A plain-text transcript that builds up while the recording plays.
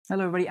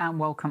Hello everybody and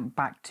welcome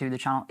back to the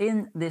channel.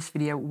 In this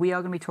video we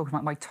are going to be talking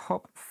about my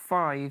top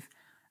 5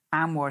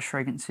 Amouage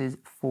fragrances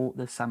for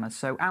the summer.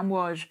 So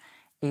Amouage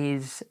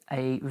is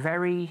a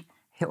very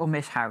hit or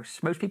miss house.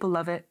 Most people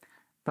love it,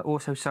 but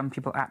also some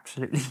people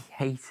absolutely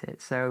hate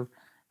it. So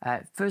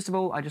first of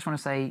all, I just want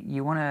to say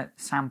you want to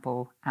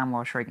sample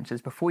Amouage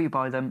fragrances before you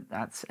buy them.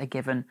 That's a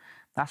given.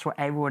 That's what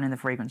everyone in the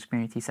fragrance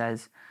community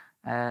says.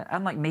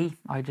 Unlike me,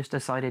 I just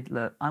decided,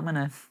 look, I'm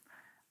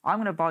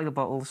gonna buy the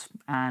bottles,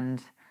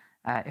 and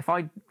if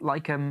I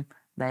like them,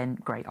 then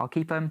great, I'll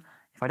keep them.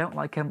 If I don't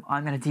like them,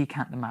 I'm going to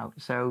decant them out.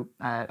 So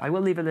I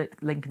will leave a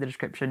link in the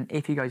description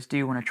if you guys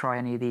do want to try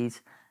any of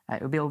these.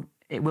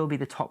 It will be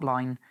the top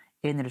line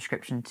in the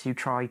description to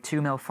try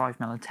 2ml,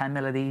 5ml and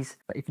 10ml of these.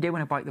 But if you do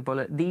want to bite the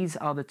bullet, these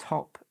are the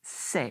top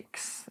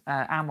 6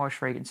 Amouage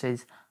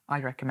fragrances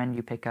I recommend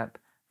you pick up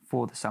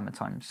for the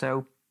summertime.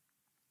 So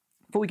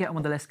before we get on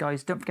with the list,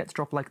 guys, don't forget to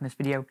drop a like on this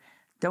video.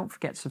 Don't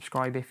forget to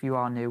subscribe if you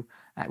are new.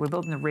 We're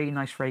building a really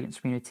nice fragrance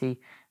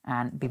community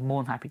and be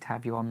more than happy to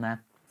have you on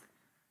there.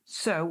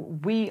 So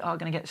we are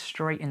going to get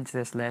straight into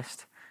this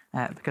list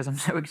because I'm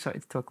so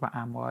excited to talk about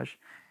Amouage.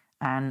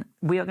 And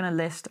we are going to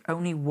list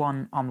only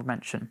one honorable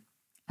mention.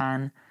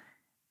 And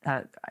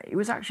it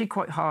was actually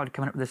quite hard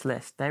coming up with this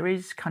list. There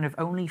is kind of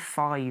only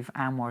 5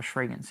 Amouage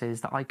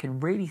fragrances that I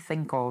can really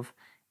think of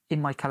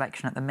in my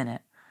collection at the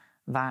minute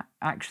that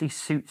actually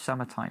suit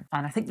summertime.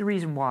 And I think the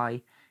reason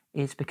why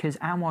is because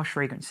Amouage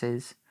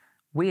fragrances,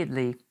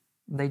 weirdly,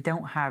 they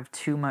don't have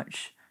too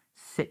much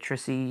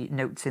citrusy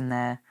notes in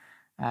there.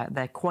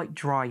 They're quite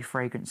dry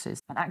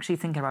fragrances. And actually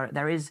thinking about it,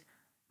 there is,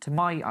 to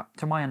my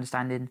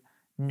understanding,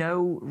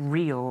 no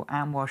real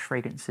Amouage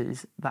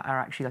fragrances that are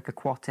actually like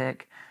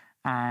aquatic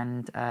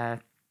and a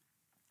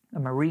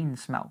marine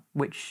smell,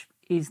 which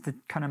is the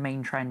kind of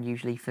main trend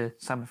usually for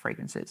summer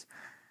fragrances.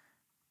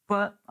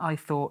 But I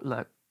thought,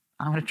 look,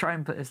 I'm going to try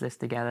and put this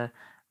list together,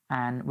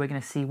 and we're going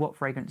to see what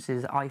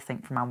fragrances I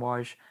think from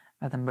Amouage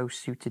are the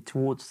most suited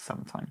towards the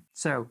summertime.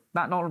 So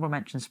that honorable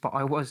mention spot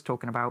I was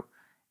talking about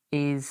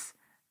is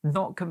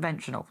not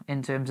conventional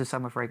in terms of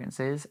summer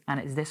fragrances, and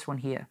it's this one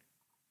here,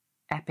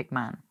 Epic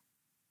Man.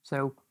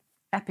 So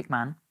Epic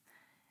Man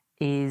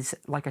is,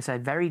 like I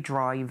said, very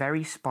dry,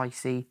 very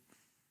spicy,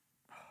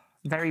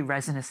 very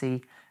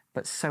resinousy,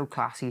 but so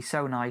classy,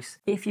 so nice.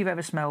 If you've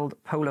ever smelled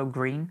Polo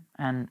Green,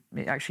 and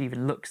it actually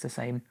even looks the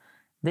same,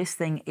 this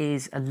thing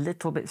is a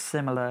little bit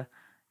similar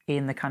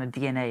in the kind of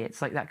DNA.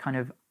 It's like that kind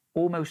of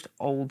almost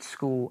old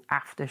school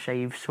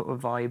aftershave sort of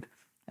vibe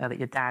that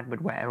your dad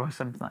would wear or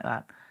something like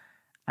that.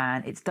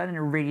 And it's done in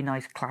a really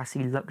nice,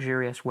 classy,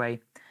 luxurious way.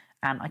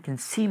 And I can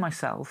see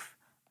myself,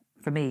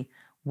 for me,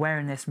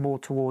 wearing this more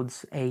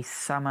towards a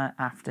summer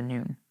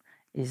afternoon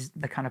is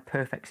the kind of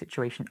perfect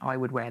situation I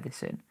would wear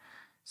this in.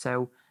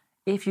 So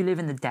if you live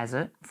in the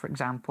desert, for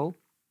example,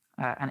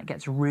 and it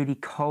gets really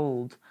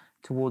cold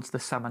towards the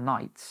summer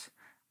nights,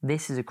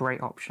 this is a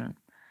great option.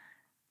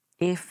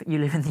 If you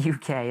live in the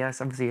UK, that's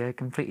obviously a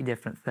completely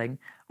different thing.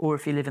 Or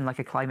if you live in like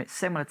a climate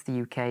similar to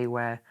the UK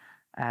where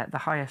the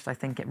highest I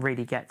think it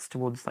really gets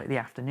towards like the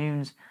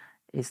afternoons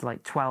is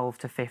like 12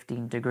 to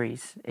 15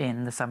 degrees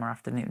in the summer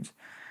afternoons.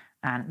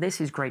 And this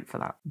is great for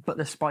that. But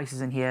the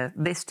spices in here,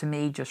 this to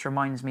me just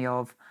reminds me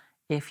of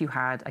if you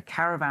had a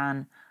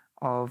caravan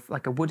of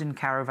like a wooden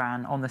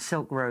caravan on the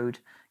Silk Road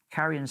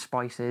carrying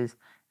spices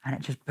and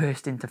it just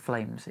burst into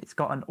flames. It's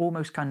got an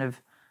almost kind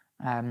of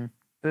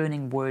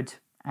burning wood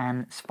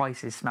and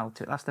spices smell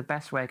to it. That's the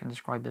best way I can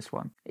describe this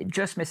one. It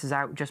just misses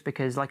out just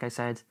because, like I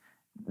said,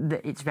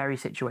 it's very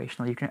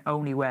situational. You can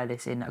only wear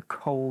this in a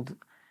cold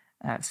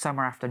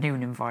summer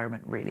afternoon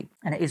environment, really.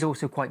 And it is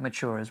also quite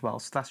mature as well,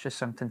 so that's just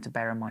something to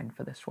bear in mind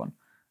for this one.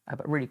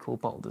 But really cool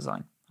bottle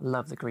design. I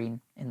love the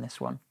green in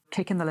this one.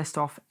 Kicking the list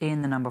off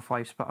in the number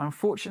 5 spot.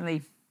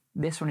 Unfortunately,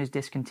 this one is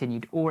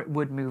discontinued, or it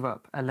would move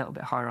up a little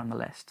bit higher on the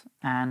list.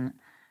 And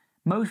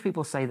most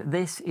people say that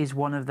this is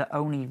one of the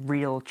only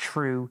real,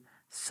 true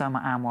summer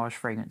Amouage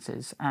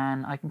fragrances,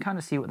 and I can kind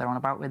of see what they're on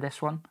about with this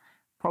one,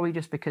 probably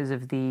just because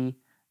of the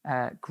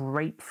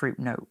grapefruit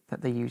note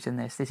that they use in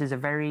this. This is a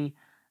very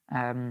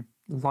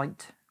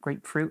light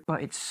grapefruit,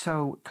 but it's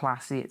so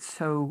classy, it's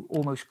so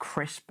almost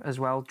crisp as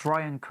well, dry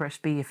and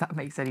crispy, if that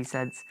makes any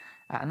sense.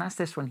 And that's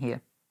this one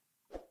here,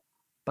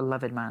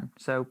 Beloved Man.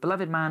 So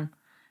Beloved Man,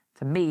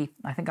 to me,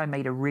 I think I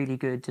made a really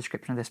good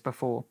description of this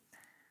before.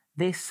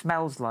 This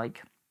smells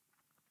like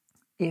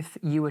if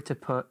you were to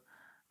put,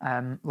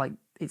 like,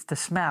 it's the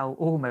smell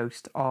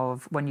almost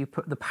of when you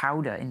put the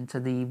powder into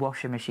the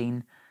washing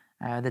machine,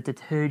 the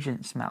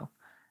detergent smell.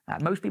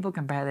 Most people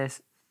compare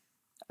this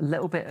a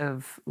little bit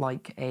of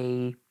like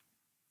a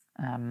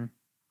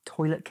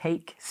toilet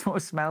cake sort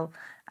of smell,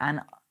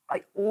 and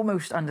I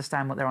almost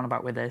understand what they're on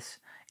about with this.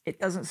 It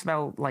doesn't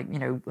smell like, you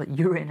know, like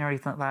urine or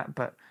anything like that,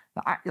 but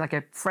like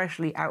a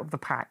freshly out of the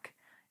pack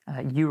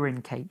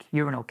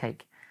urinal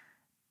cake.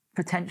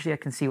 Potentially I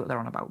can see what they're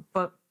on about,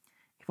 but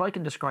if I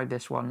can describe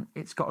this one,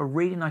 it's got a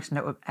really nice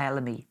note of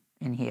elemi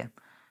in here.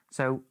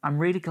 So I'm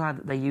really glad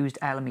that they used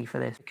elemi for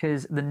this,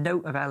 because the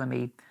note of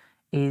elemi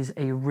is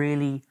a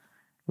really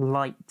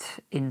light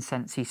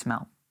incensey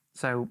smell.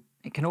 So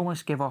it can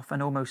almost give off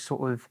an almost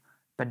sort of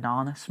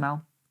banana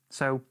smell.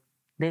 So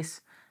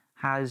this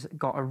has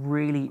got a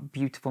really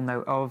beautiful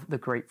note of the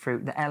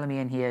grapefruit. The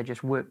LME in here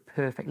just work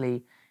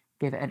perfectly,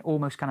 give it an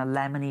almost kind of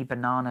lemony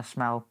banana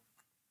smell.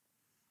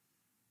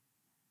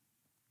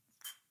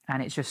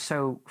 And it's just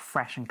so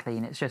fresh and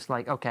clean. It's just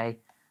like, okay,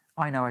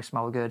 I know I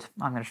smell good.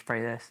 I'm going to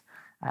spray this.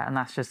 And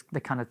that's just the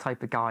kind of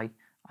type of guy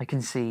I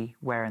can see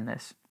wearing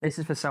this. This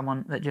is for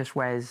someone that just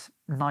wears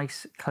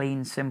nice,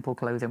 clean, simple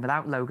clothing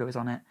without logos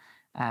on it.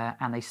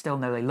 And they still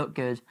know they look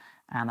good.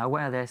 And I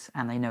wear this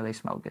and they know they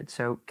smell good.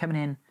 So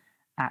coming in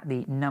at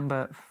the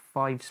number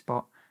 5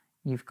 spot,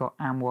 you've got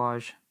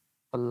Amouage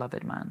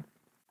Beloved Man.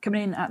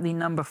 Coming in at the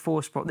number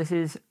 4 spot, this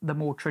is the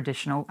more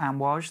traditional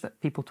Amouage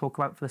that people talk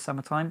about for the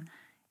summertime.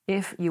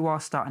 If you are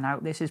starting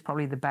out, this is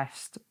probably the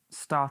best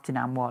starting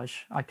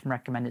Amouage I can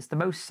recommend. It's the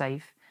most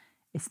safe,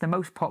 it's the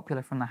most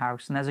popular from the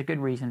house, and there's a good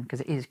reason because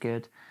it is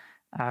good.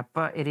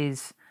 But it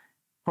is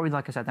probably,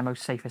 like I said, the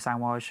most safest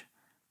Amouage.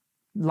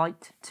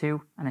 Light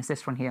too, and it's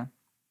this one here,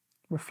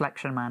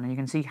 Reflection Man, and you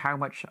can see how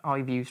much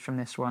I've used from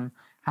this one,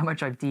 how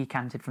much I've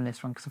decanted from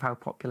this one because of how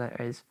popular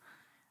it is.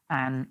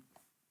 And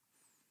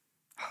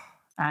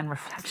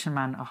Reflection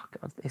Man, oh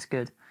god, it's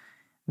good.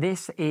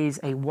 This is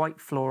a white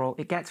floral.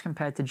 It gets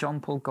compared to Jean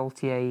Paul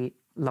Gaultier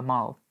Le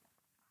Male.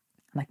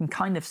 And I can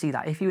kind of see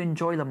that. If you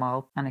enjoy Le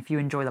Male, and if you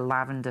enjoy the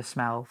lavender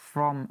smell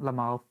from Le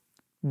Male,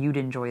 you'd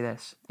enjoy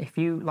this. If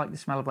you like the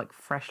smell of like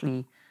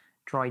freshly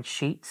dried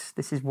sheets,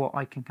 this is what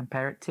I can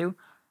compare it to.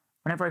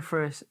 Whenever I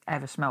first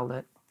ever smelled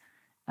it,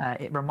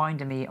 it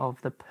reminded me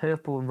of the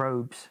purple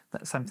robes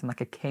that something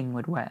like a king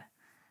would wear.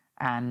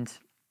 And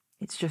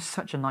it's just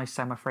such a nice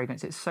summer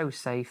fragrance. It's so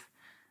safe.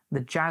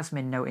 The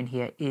jasmine note in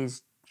here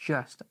is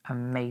just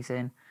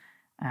amazing,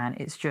 and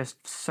it's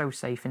just so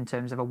safe in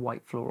terms of a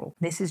white floral.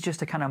 This is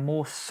just a kind of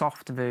more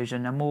soft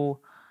version, a more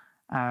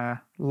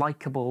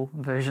likable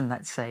version,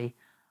 let's say,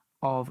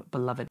 of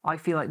Beloved. I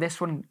feel like this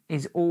one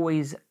is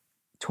always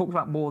talked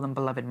about more than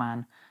Beloved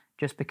Man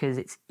just because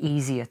it's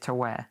easier to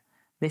wear.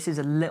 This is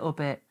a little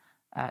bit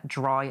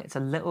dry, it's a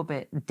little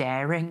bit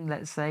daring,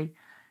 let's say,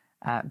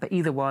 but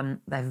either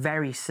one, they're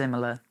very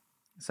similar.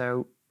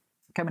 So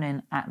coming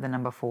in at the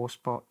number 4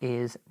 spot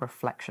is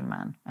Reflection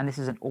Man, and this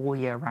is an all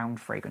year round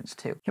fragrance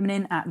too. Coming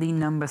in at the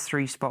number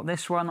 3 spot,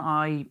 this one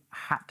I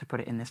had to put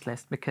it in this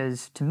list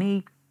because to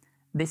me,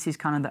 this is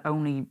kind of the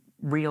only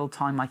real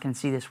time I can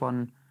see this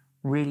one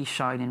really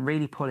shining,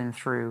 really pulling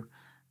through,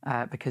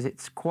 because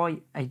it's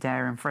quite a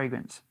daring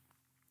fragrance.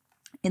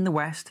 In the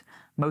West,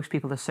 most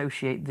people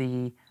associate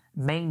the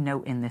main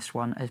note in this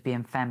one as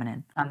being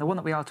feminine, and the one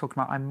that we are talking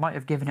about, I might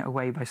have given it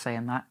away by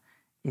saying that,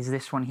 is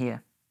this one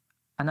here.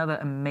 Another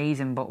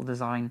amazing bottle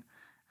design,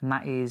 and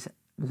that is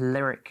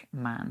Lyric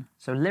Man.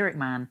 So Lyric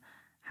Man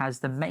has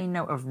the main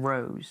note of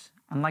rose,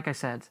 and like I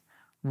said,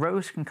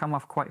 rose can come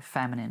off quite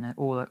feminine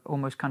or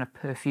almost kind of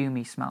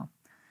perfumey smell.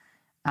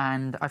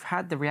 And I've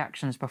had the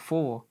reactions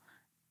before,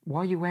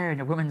 why are you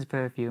wearing a woman's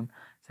perfume?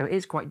 So it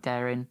is quite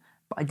daring,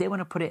 but I did want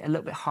to put it a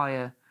little bit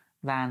higher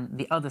than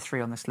the other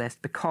 3 on this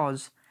list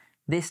because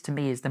this to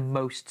me is the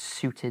most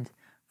suited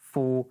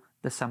for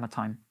the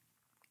summertime.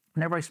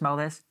 Whenever I smell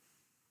this,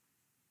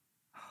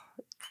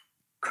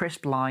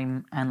 crisp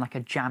lime and like a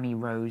jammy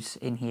rose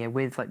in here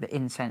with like the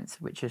incense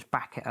which just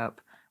back it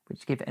up,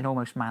 which give it an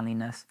almost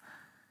manliness.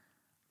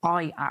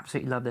 I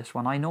absolutely love this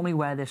one. I normally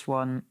wear this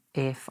one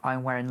if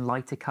I'm wearing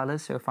lighter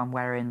colours, so if I'm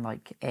wearing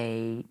like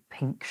a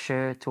pink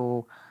shirt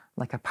or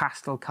like a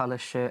pastel colour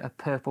shirt, a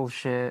purple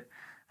shirt,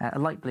 a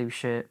light blue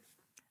shirt,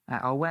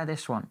 I'll wear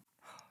this one.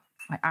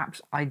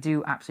 I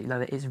do absolutely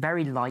love it. It's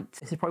very light.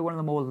 This is probably one of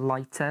the more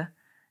lighter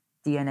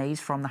DNAs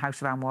from the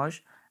House of Amouage,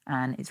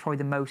 and it's probably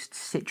the most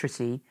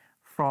citrusy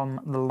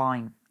from the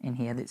lime in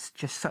here. It's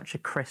just such a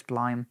crisp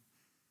lime,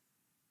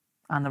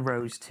 and the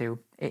rose too.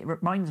 It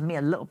reminds me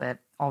a little bit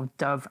of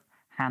Dove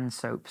hand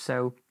soap,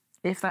 so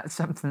if that's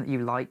something that you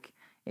like,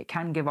 it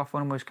can give off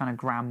almost kind of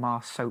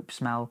grandma soap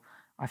smell.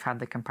 I've had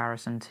the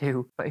comparison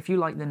too, but if you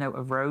like the note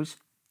of rose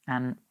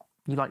and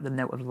you like the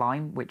note of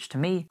lime, which to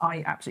me,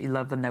 I absolutely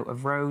love the note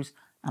of rose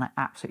and I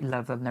absolutely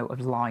love the note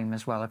of lime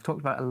as well. I've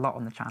talked about it a lot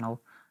on the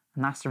channel,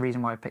 and that's the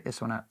reason why I picked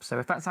this one up. So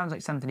if that sounds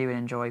like something you would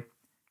enjoy,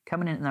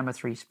 coming in at number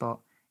 3 spot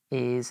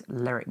is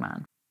Lyric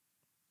Man.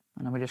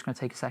 And we're just going to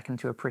take a second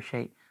to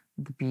appreciate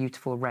the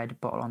beautiful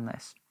red bottle on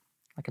this,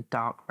 like a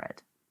dark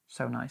red.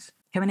 So nice.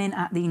 Coming in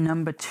at the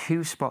number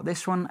 2 spot,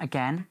 this one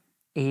again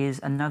is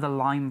another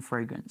lime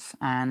fragrance,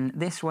 and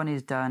this one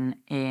is done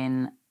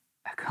in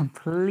a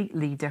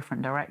completely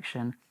different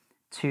direction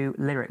to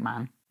Lyric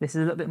Man. This is a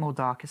little bit more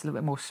dark, it's a little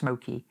bit more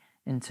smoky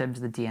in terms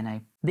of the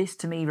DNA. This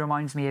to me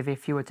reminds me of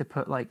if you were to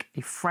put like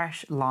a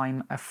fresh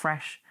lime, a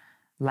fresh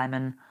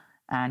lemon,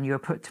 and you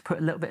were to put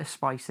a little bit of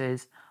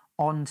spices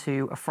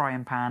onto a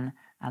frying pan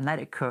and let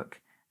it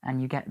cook,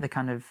 and you get the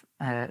kind of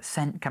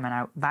scent coming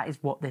out. That is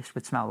what this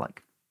would smell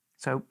like.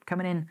 So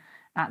coming in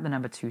at the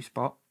number 2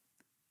 spot,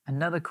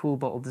 another cool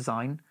bottle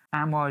design.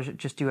 Amouage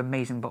just do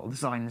amazing bottle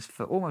designs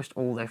for almost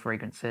all their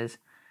fragrances,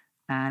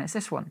 and it's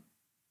this one,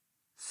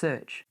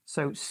 Search.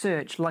 So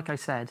Search, like I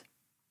said,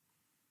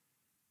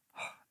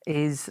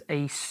 is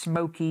a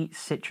smoky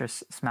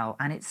citrus smell,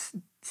 and it's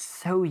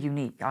so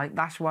unique.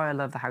 That's why I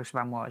love the House of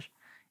Amouage.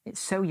 It's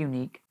so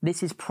unique.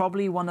 This is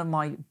probably one of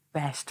my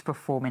best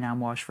performing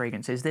Amouage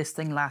fragrances. This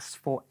thing lasts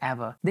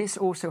forever. This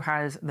also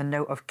has the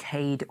note of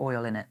cade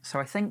oil in it. So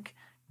I think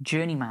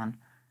Journeyman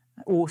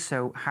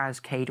also has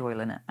cade oil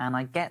in it, and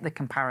I get the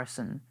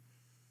comparison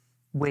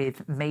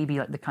with maybe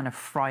like the kind of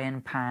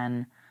frying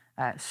pan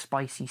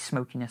spicy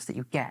smokiness that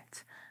you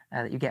get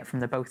from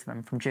the both of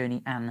them, from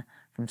Journey and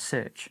from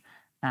Search.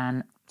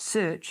 And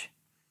Search,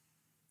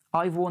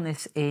 I've worn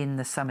this in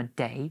the summer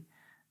day.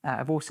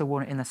 I've also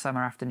worn it in the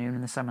summer afternoon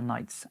and the summer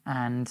nights,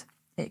 and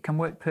it can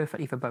work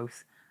perfectly for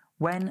both.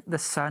 When the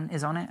sun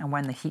is on it and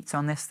when the heat's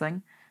on this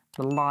thing,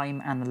 the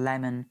lime and the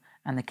lemon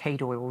and the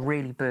cade oil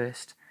really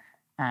burst.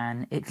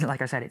 And it,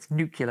 like I said, it's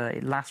nuclear,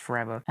 it lasts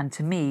forever. And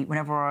to me,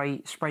 whenever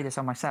I spray this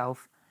on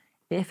myself,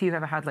 if you've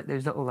ever had like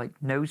those little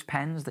like nose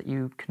pens that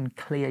you can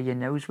clear your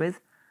nose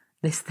with,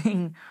 this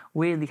thing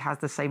weirdly has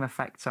the same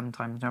effect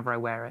sometimes whenever I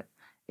wear it.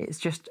 It's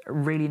just a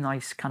really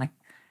nice kind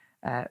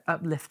of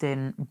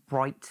uplifting,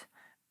 bright,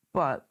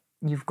 but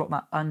you've got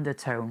that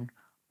undertone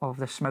of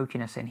the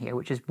smokiness in here,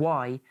 which is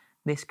why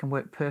this can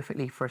work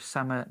perfectly for a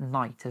summer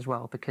night as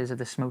well, because of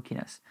the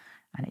smokiness,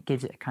 and it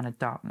gives it a kind of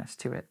darkness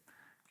to it.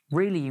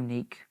 Really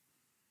unique.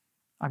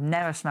 I've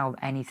never smelled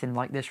anything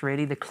like this,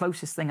 really. The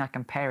closest thing I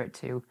compare it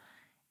to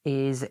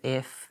is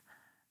if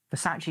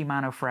Versace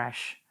Mano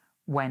Fresh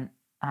went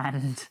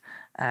and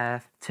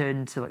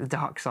turned to like the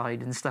dark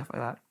side and stuff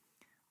like that.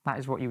 That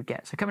is what you would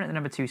get. So coming at the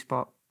number 2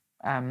 spot,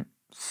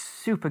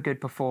 super good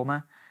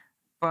performer,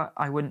 but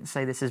I wouldn't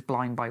say this is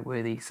blind buy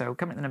worthy. So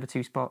coming at the number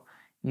 2 spot,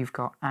 you've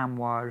got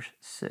Amouage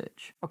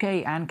Search.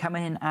 Okay, and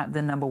coming in at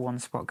the number 1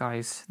 spot,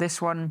 guys.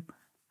 This one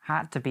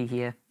had to be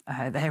here.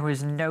 There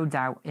was no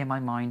doubt in my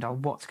mind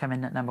of what's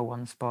coming at number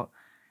 1 spot.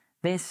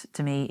 This,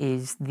 to me,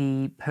 is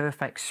the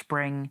perfect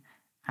spring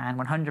and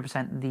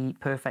 100% the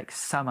perfect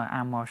summer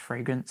Amouage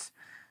fragrance.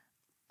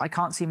 I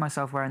can't see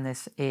myself wearing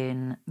this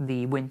in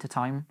the winter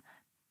time,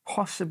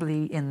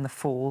 possibly in the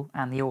fall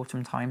and the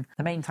autumn time.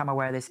 The main time I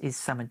wear this is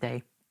summer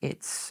day.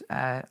 It's,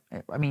 I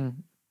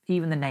mean,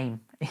 even the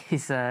name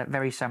is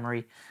very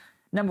summery.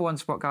 Number 1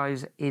 spot,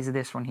 guys, is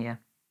this one here.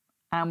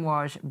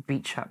 Amouage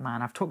Beach Hut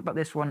Man. I've talked about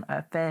this one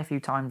a fair few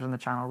times on the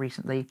channel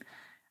recently,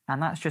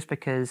 and that's just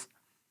because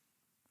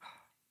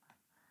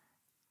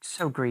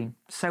so green,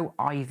 so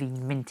ivy,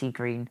 minty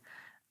green.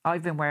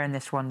 I've been wearing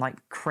this one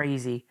like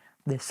crazy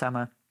this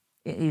summer.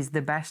 It is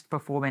the best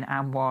performing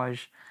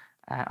Amouage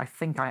I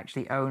think I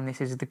actually own.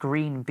 This is the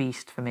Green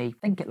Beast for me.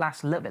 I think it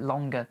lasts a little bit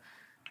longer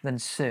than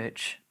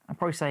Search. I'd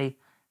probably say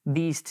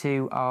these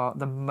two are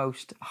the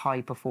most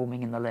high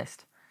performing in the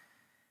list.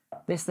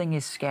 This thing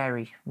is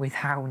scary with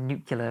how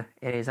nuclear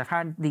it is. I've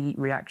had the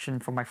reaction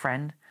from my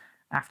friend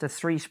after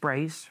 3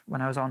 sprays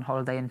when I was on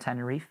holiday in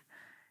Tenerife.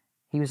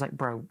 He was like,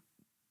 bro,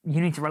 you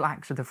need to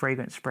relax with the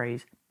fragrance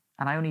sprays.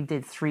 And I only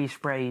did 3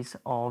 sprays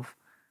of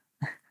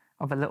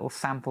a little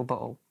sample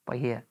bottle by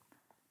here.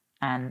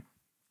 And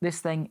this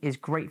thing is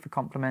great for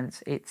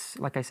compliments. It's,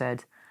 like I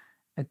said,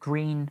 a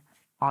green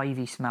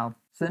ivy smell.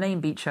 So the name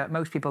Beach Hut,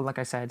 most people, like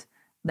I said,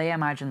 they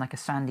imagine like a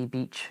sandy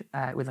beach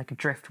with like a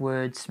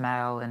driftwood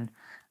smell and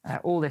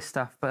all this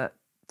stuff. But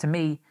to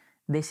me,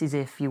 this is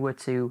if you were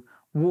to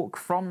walk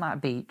from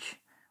that beach,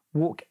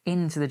 walk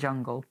into the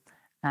jungle,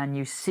 and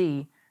you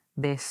see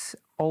this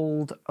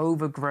old,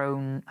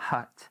 overgrown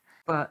hut.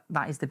 But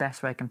that is the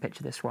best way I can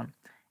picture this one.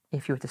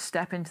 If you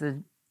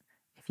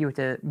were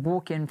to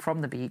walk in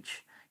from the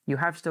beach, you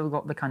have still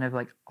got the kind of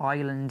like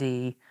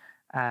islandy,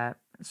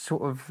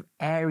 sort of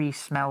airy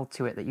smell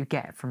to it that you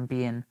get from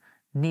being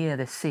near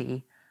the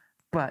sea,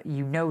 but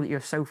you know that you're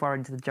so far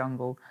into the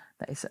jungle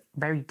that it's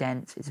very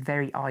dense, it's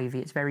very ivy,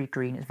 it's very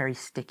green, it's very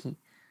sticky.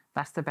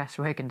 That's the best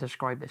way I can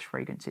describe this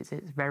fragrance. It's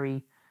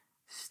very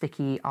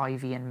sticky,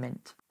 ivy and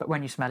mint. But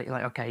when you smell it, you're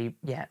like, okay,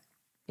 yeah,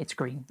 it's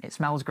green. It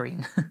smells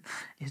green.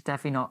 It's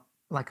definitely not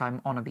like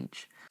I'm on a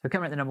beach. So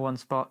coming at the number 1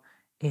 spot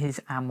is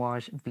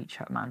Amouage Beach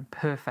Hut Man.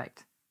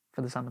 Perfect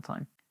for the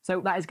summertime. So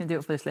that is going to do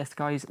it for this list,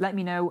 guys. Let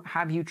me know,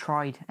 have you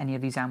tried any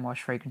of these Amouage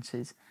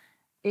fragrances?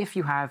 If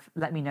you have,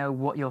 let me know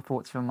what your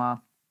thoughts of them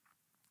are.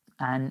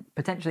 And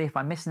potentially, if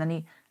I'm missing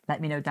any,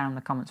 let me know down in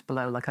the comments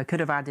below. Like, I could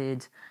have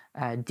added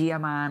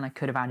Diamant, I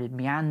could have added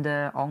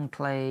Meander,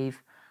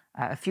 Enclave,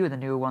 a few of the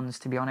newer ones,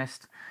 to be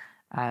honest.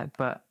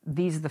 But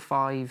these are the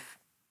 5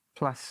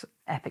 plus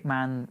Epic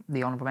Man,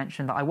 the honorable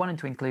mention, that I wanted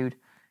to include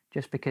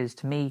just because,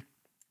 to me,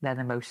 they're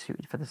the most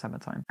suited for the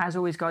summertime. As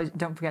always, guys,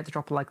 don't forget to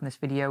drop a like on this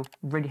video. It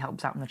really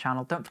helps out on the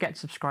channel. Don't forget to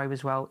subscribe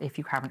as well if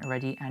you haven't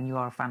already and you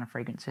are a fan of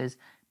fragrances.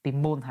 Be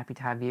more than happy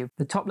to have you.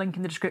 The top link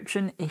in the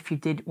description, if you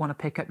did want to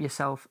pick up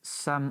yourself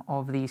some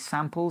of these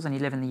samples and you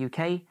live in the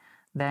UK,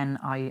 then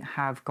I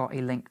have got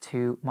a link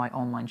to my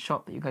online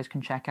shop that you guys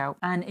can check out.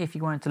 And if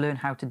you wanted to learn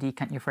how to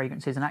decant your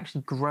fragrances and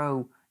actually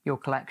grow your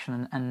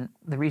collection, and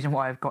the reason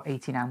why I've got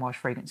 18 Amouage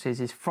fragrances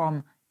is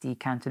from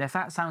Decanting. If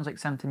that sounds like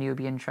something you'll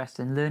be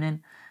interested in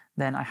learning,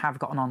 then I have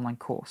got an online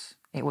course.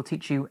 It will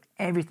teach you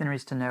everything there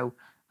is to know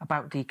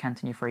about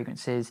decanting your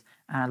fragrances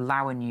and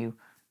allowing you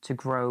to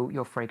grow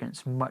your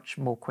fragrance much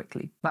more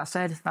quickly. That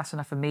said, that's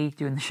enough of me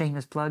doing the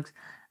shameless plugs.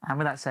 And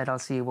with that said, I'll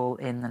see you all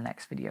in the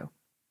next video.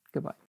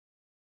 Goodbye.